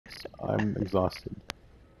I'm exhausted.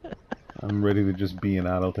 I'm ready to just be an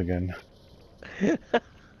adult again.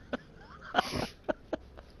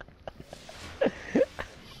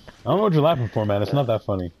 I don't know what you're laughing for, man. It's not that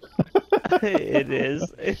funny. It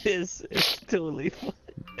is. It is. It's totally fun.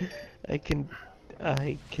 I can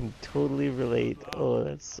I can totally relate. Oh,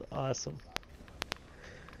 that's awesome.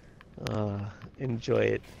 Enjoy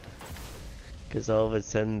it. Because all of a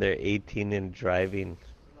sudden they're 18 and driving.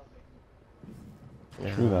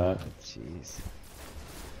 True Ah, that. jeez.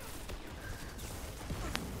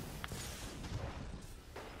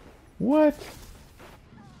 What?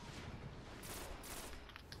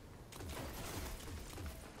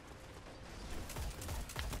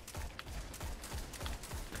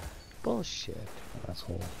 Bullshit.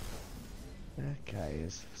 Asshole. That guy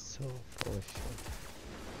is so full of shit.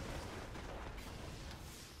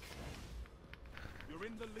 You're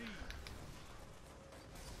in the lead.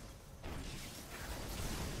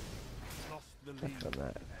 Lost the lead. From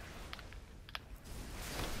that.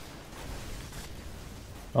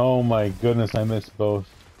 Oh my goodness, I missed both.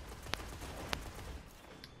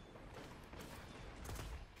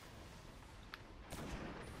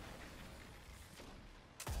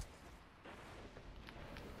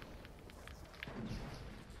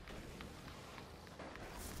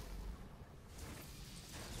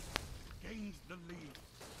 Gains the lead.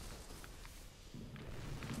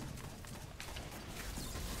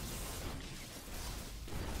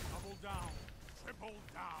 Double down. Triple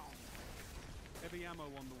down. Heavy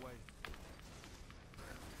ammo on the way.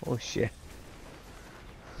 Oh shit.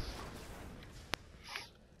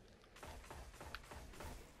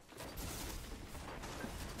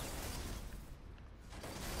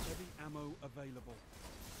 Heavy ammo available.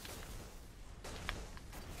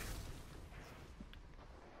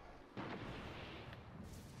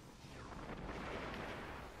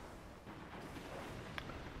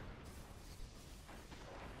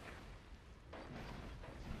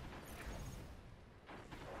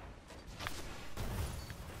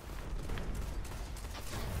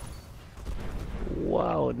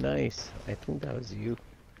 Wow, nice. I think that was you.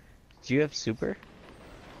 Did you have super?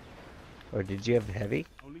 Or did you have heavy?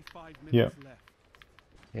 Only 5 Yeah. minutes left.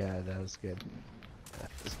 Yeah, that was good.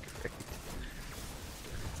 That was great.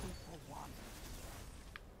 2 for 1.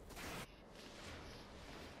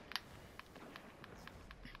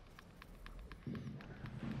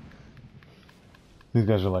 These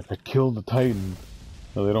guys are like, I killed the Titan.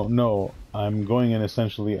 No, they don't know. I'm going in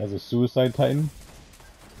essentially as a suicide Titan.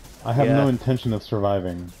 I have no Yeah, intention of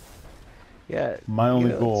surviving. yeah. My You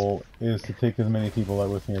only know, goal is to take as many people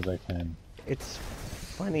out with me as I can. it's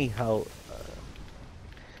funny how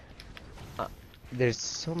there's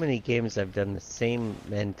so many games I've done the same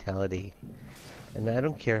mentality, and I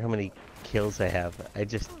don't care how many kills I have. I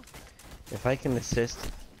just if I can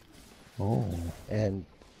assist Oh. and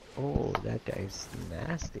oh, that guy's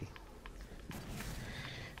nasty.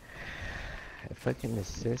 If I can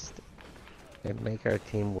assist and make our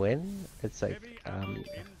team win, it's like Heavy ammo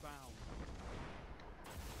inbound.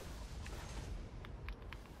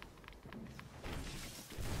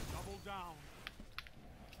 Double down.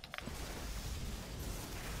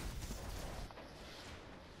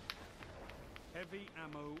 Heavy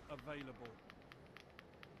ammo available.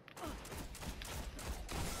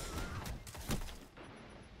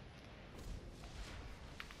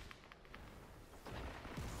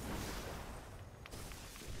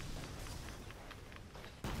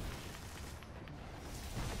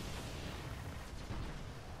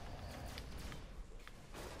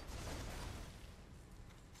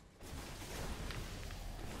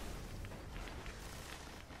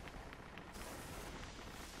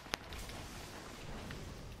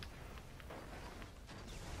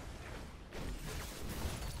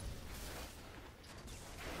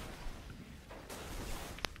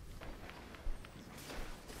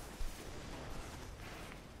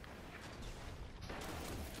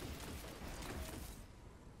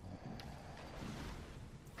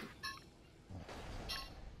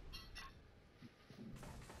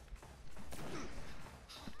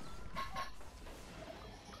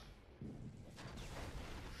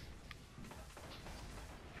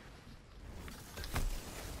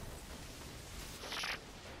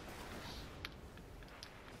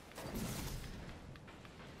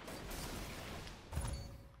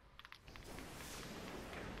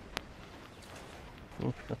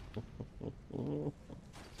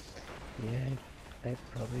 yeah, I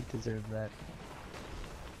probably deserve that.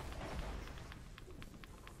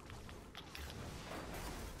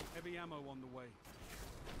 Heavy ammo on the way.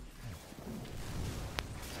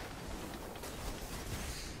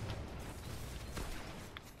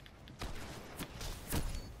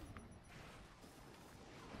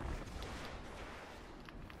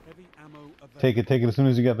 ammo available. Take it as soon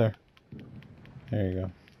as you get there. There you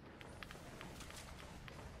go.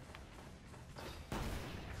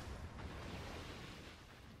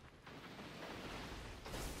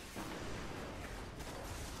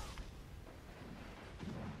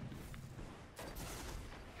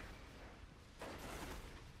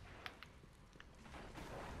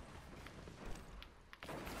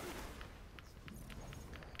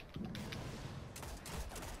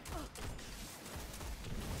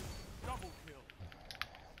 Double kill.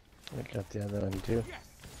 I got the other one too. Yes!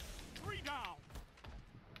 3 down!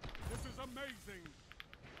 This is amazing!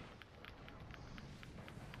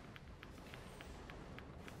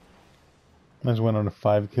 I just went on a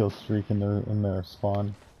 5-kill streak in their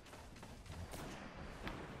spawn.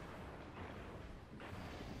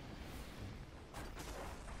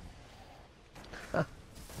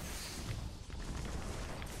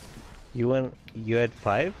 You had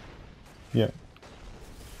 5? Yeah.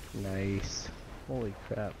 Nice. Holy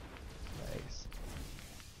crap. Nice.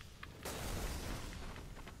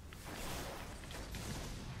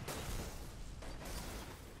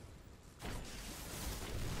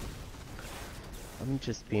 I'm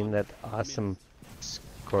just being that awesome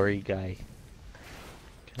scory guy.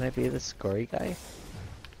 Can I be the scory guy?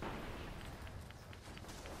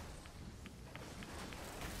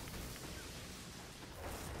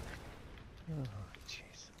 Oh,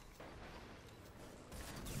 jeez.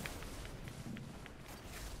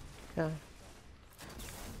 Yeah.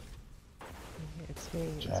 It's me.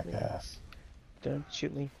 It's me. Jackass. Don't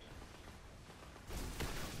shoot me.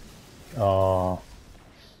 Oh.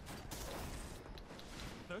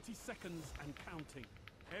 30 seconds and counting.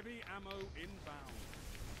 Heavy ammo inbound.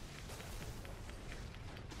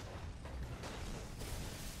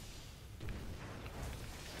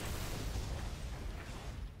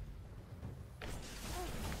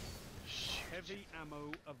 Heavy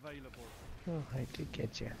ammo available. Oh, I did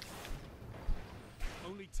get you.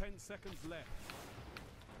 Only 10 seconds left.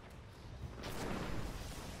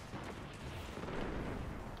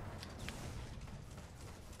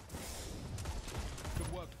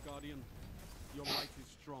 Good work, Guardian. Your light is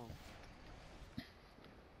strong.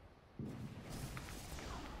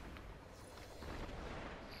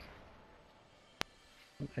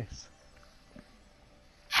 Nice.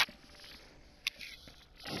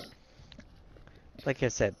 Like I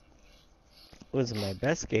said, it wasn't my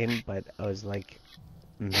best game, but I was like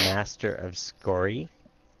master of scory.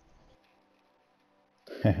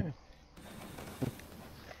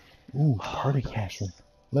 Ooh, party crasher.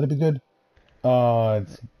 Let it be good. Oh,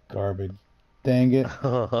 it's garbage. Dang it.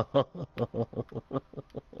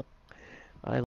 I